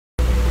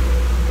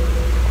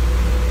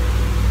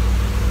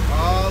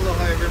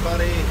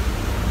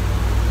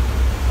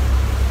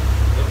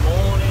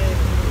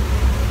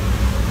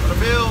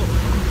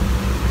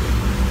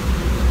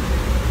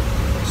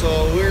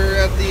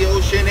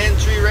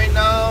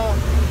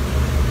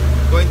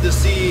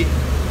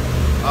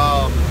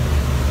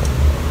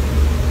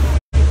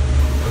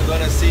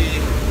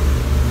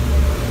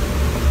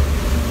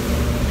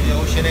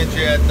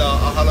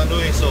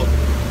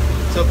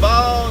It's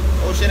about,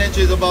 ocean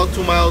entry is about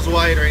 2 miles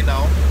wide right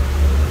now.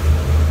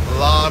 A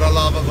lot of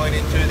lava going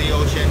into the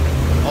ocean,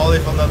 all the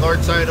way from the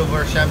north side of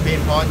where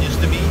Champagne Pond used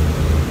to be.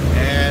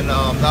 And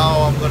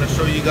now I'm going to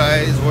show you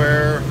guys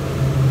where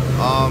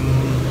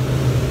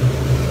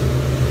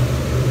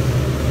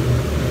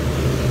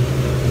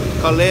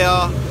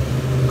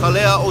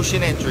Kīlauea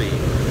Ocean Entry.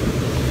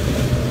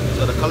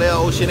 So the Kīlauea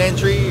Ocean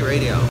Entry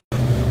right here.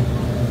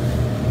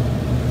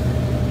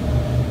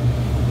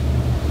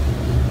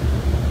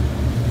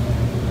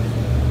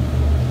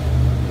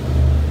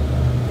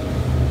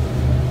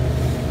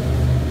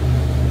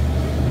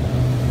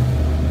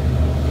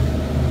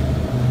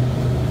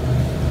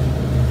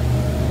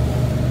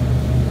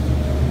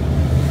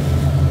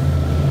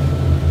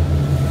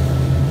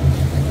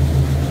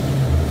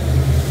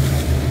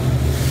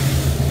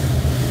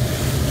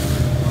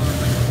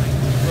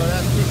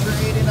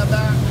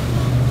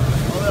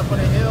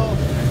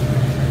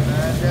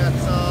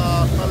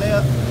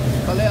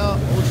 Kīlauea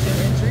Ocean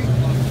Entry.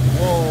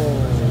 Whoa.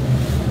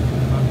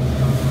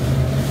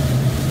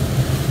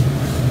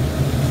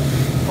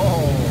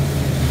 Oh.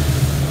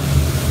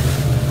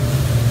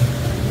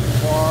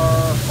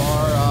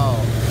 Far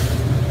out.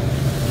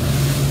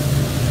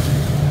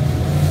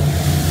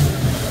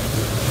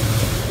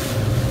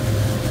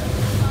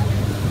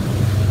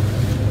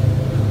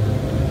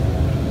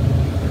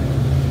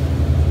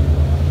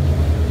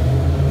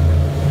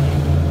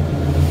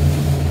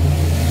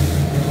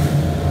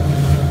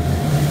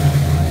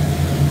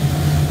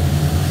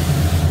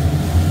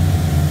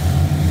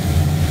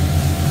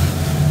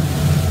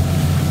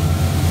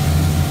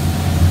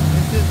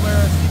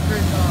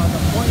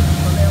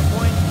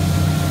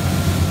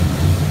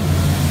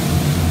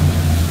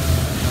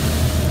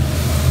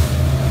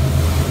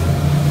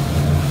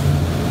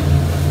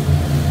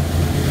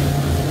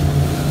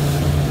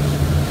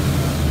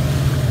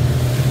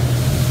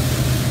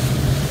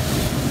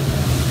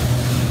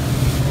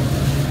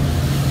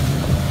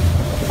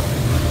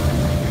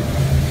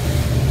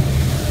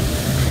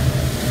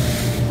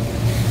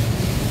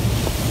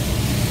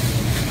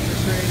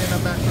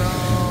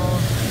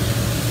 Background.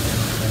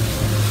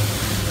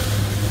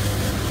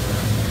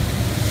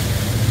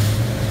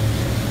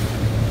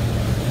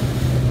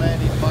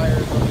 Landing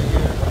fires over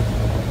here.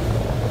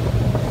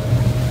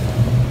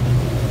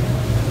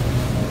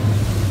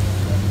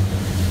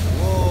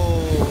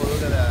 Whoa,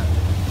 look at that.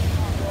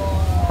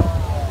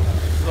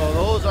 So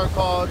those are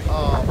called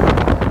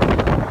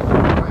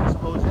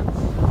explosions.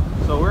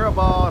 So we're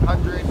about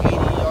 180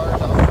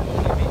 yards out.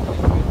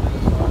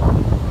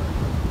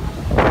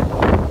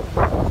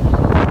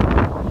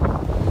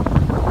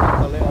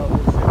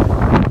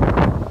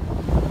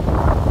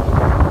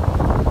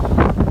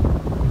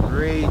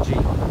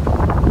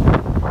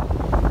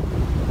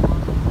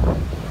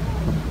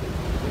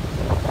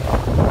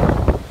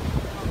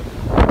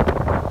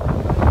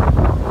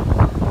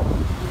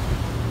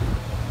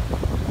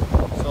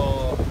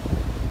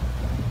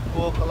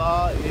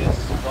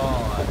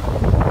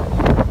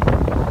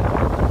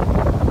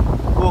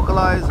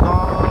 Kīlauea is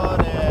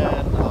gone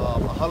and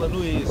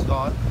Ahalanui is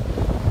gone.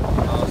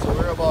 So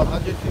we're about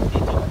 150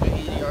 to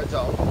 180 yards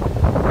out.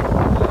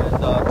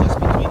 And just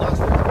between us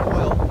there's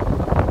oil.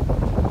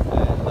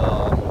 And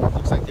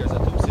looks like there's a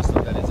tube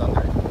system that is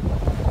under.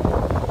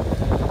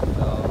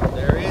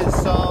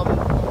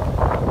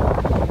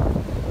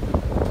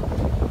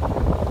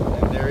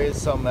 And there is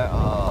some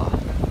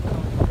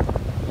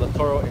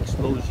littoral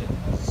explosions.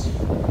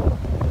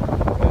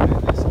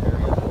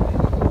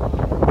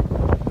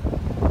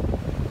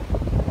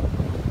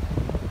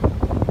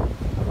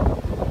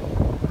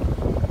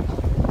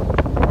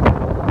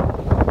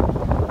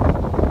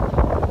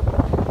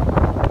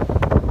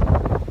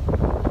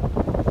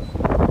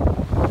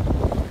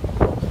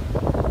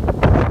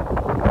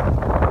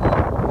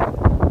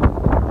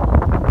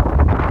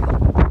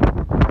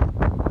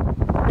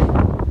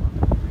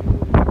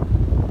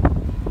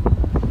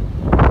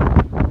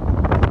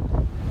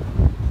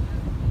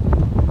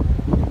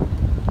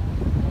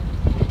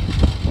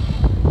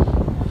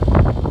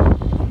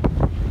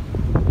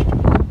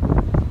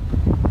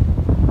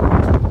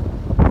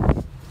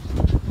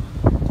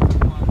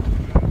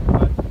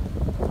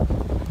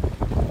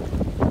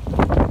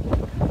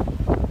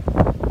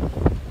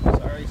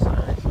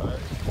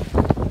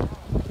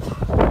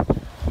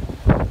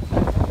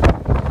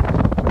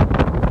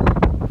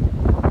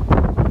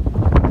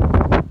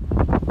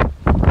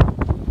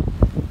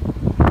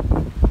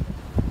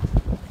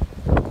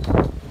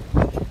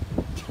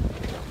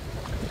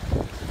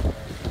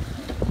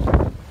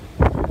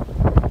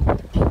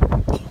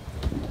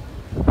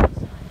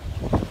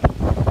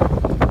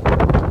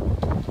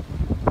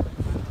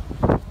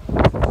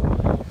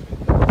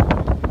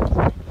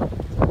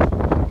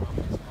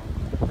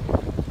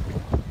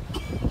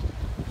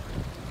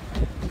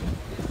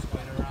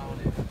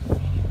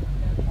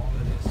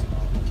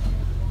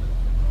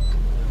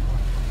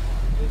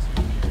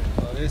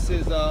 This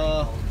is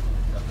the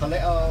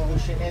Kīlauea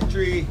Ocean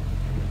Entry,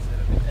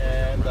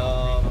 and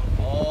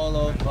all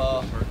of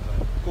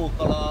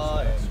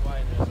Kūkala and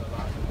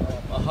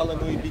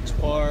Ahalanui Beach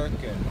Park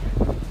and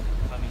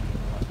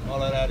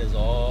all of that is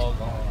all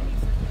gone.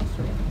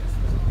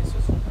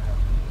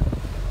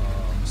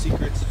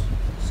 Secrets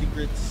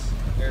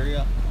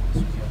area,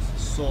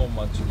 so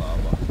much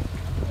lava.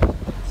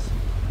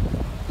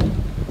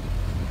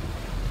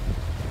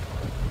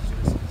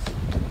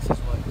 This is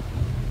what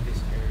this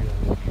area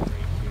will be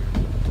right here.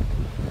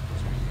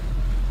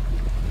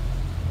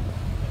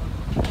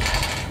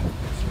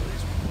 So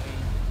this point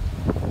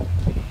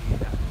be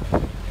that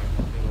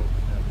little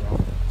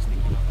rock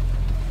sticking out.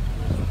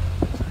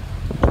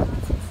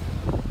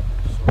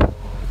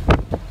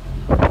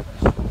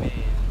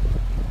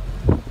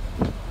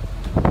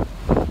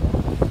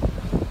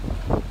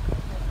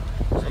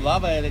 So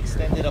lava had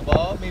extended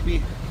about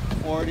maybe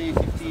 40,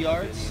 50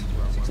 yards,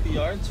 60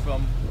 yards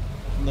from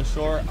the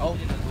shore out.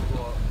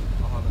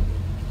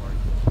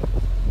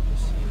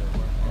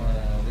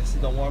 This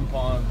is the warm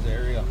ponds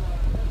area.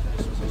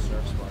 This was a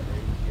surf spot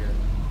right here.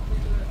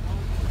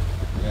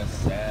 Yes,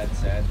 sad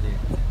day.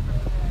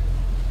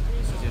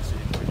 This is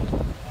yesterday morning.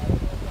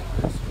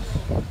 This is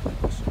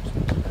a surf spot.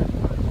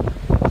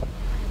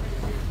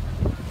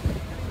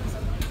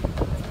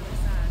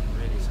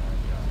 Really sad,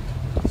 yeah.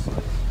 This is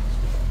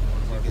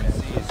You can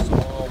see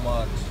so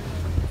much.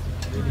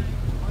 Really.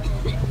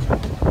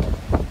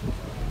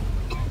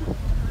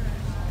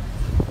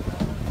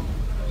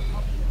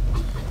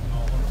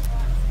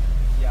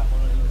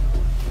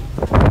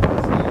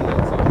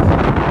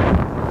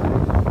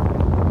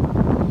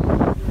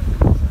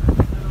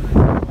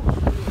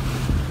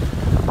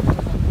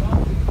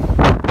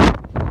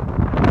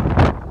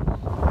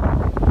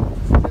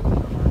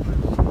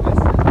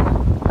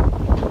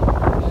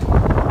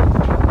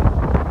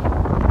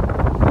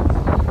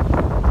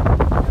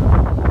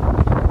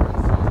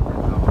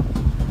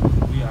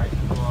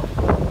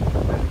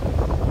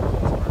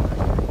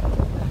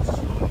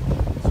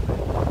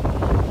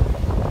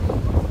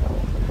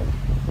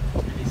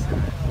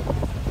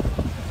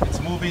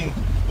 Moving,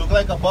 look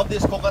like above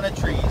this coconut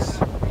trees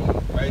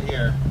right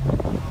here.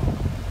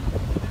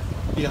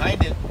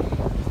 Behind it,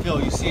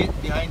 Phil, you see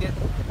it behind it?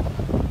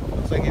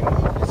 Looks like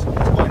it's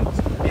going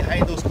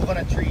behind those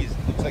coconut trees.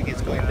 Looks like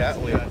it's going that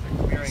way.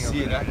 You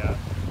see it? Huh?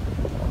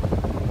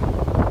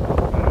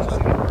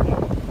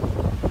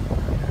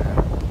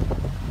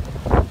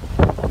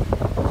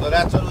 So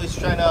that's what we're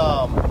trying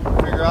to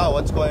figure out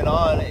what's going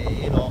on.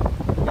 You know,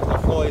 if the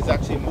flow is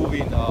actually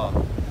moving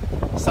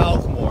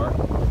south more.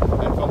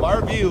 And from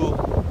our view,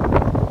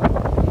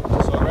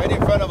 so right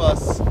in front of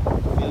us,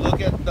 if you look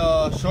at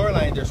the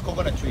shoreline, there's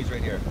coconut trees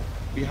right here.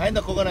 Behind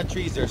the coconut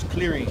trees, there's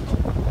clearing,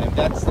 and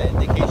that's the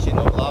indication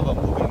of lava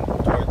moving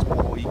towards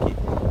Pohoiki.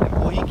 And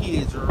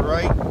Pohoiki is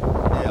right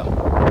there.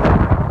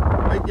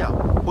 Right there.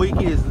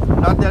 Pohoiki is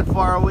not that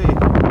far away.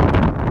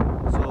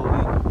 So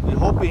we're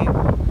hoping.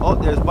 Oh,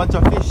 there's a bunch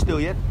of fish still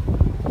yet.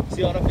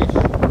 See all the fish?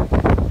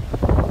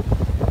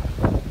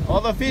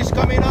 All the fish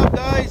coming up,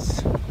 guys.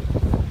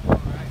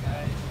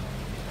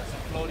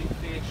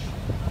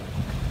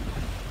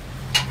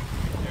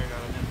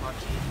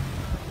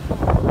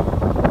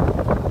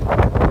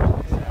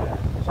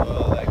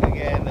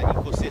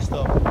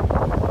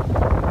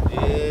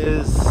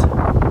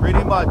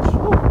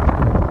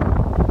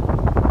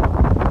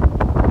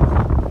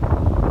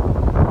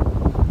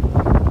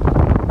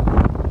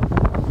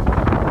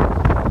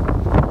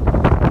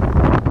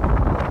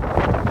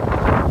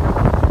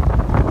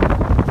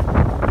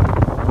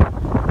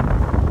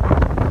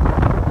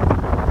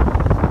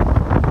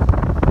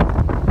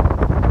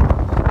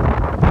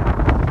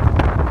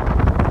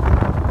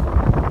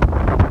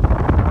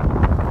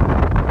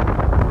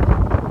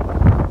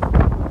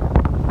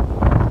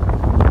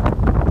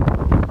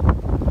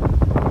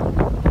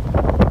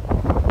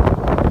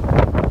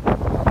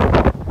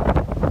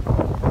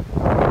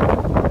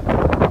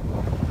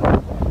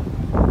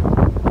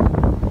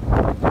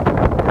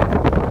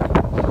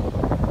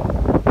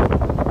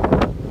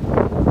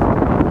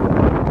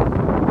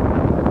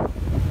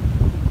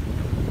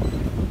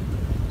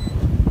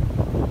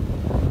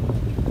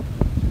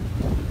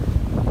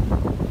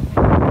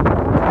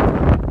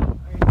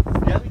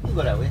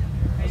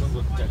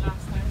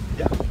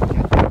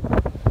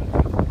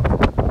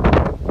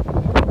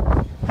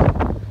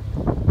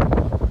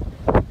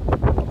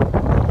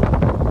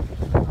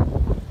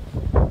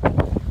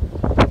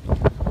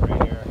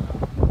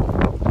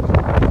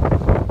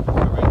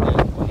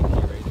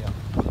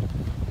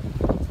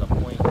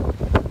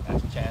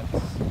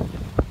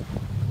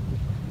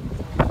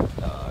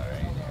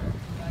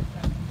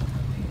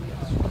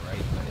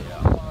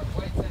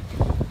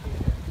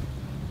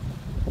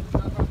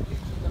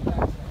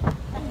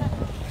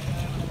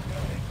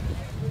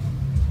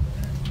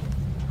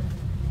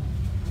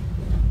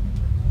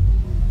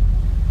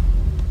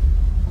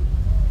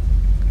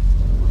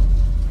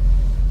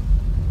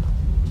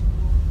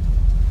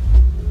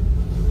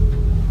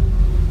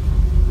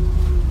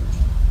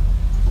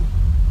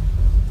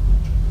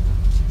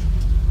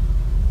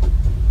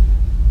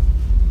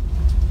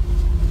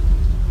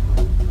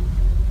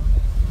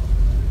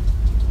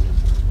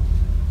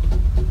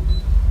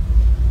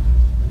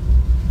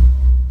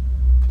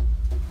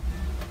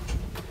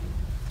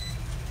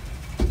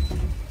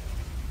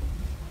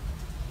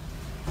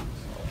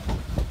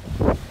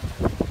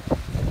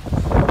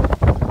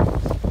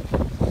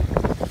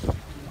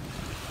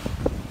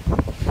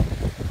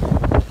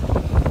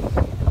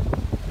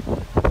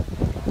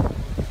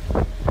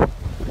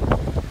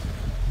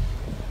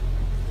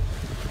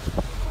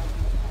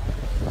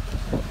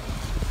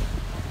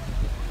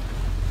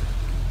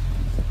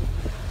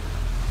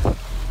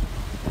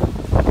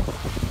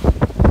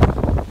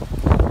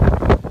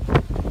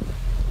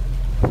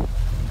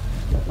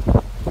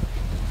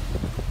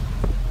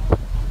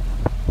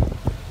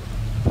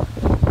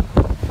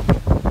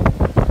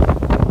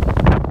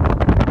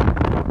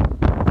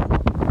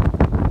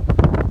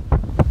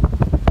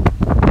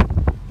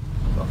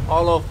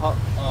 of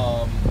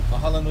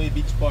Ahalanui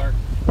Beach Park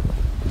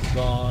is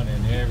gone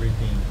and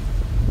everything.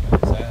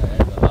 And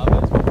the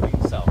lava is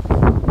moving south.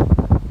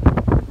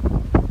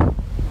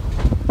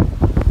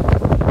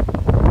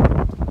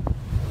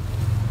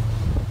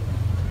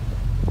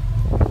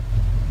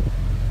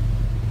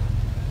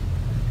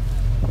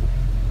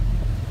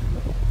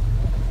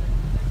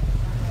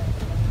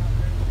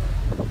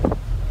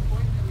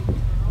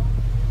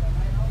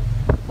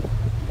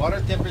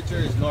 Water temperature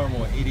is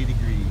normal, 80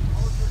 degrees.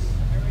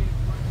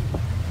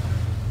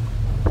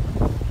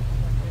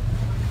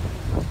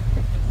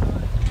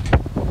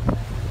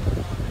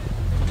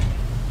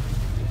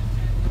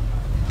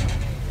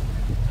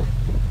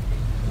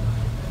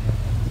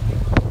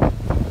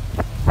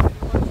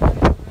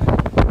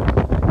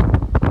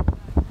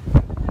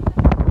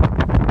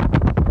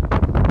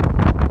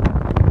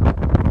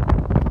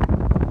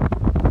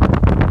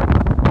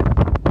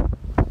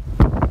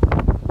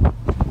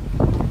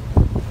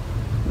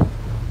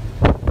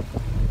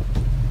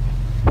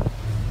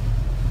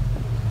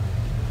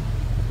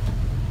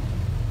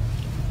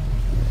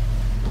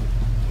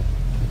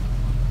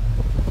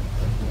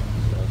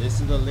 This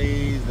is the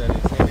lays that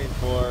is headed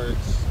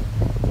towards,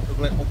 look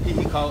like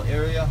Kīlauea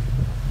area.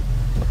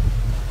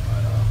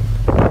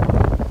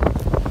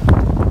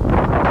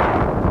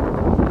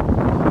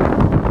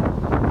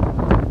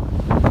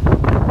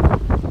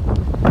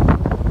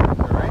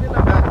 Right in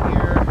the back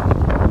here,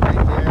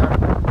 right there,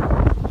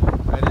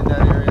 right in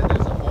that area,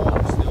 there's a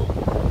home still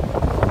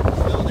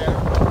there.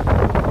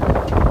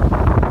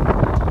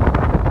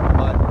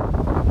 But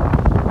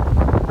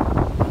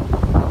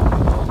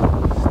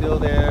still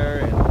there.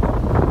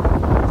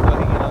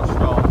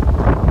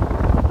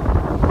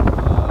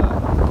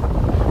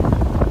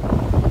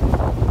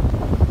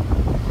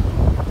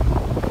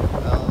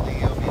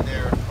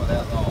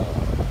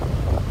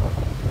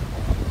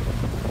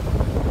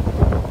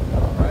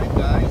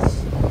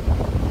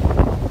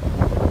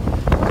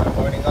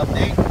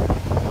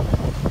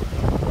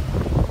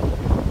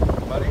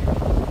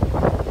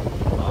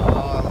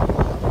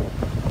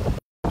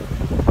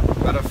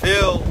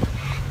 Phil,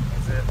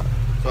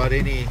 so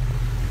anything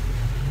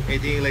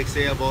like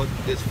say about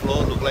this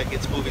flow? Look like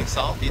it's moving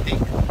south, you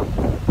think?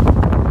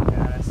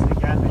 Yeah, that's the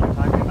gap that you're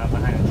talking about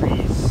behind the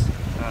trees.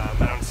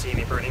 I don't see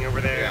any burning over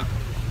there. Yeah.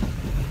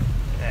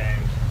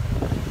 And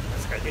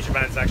it's got a huge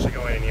amount that's actually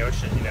going in the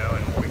ocean, you know,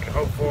 and what we can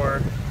hope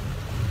for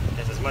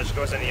is as much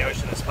goes in the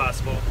ocean as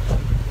possible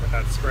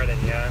without spreading,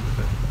 yeah.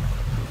 But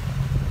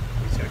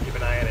we just gotta keep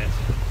an eye on it.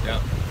 Yeah.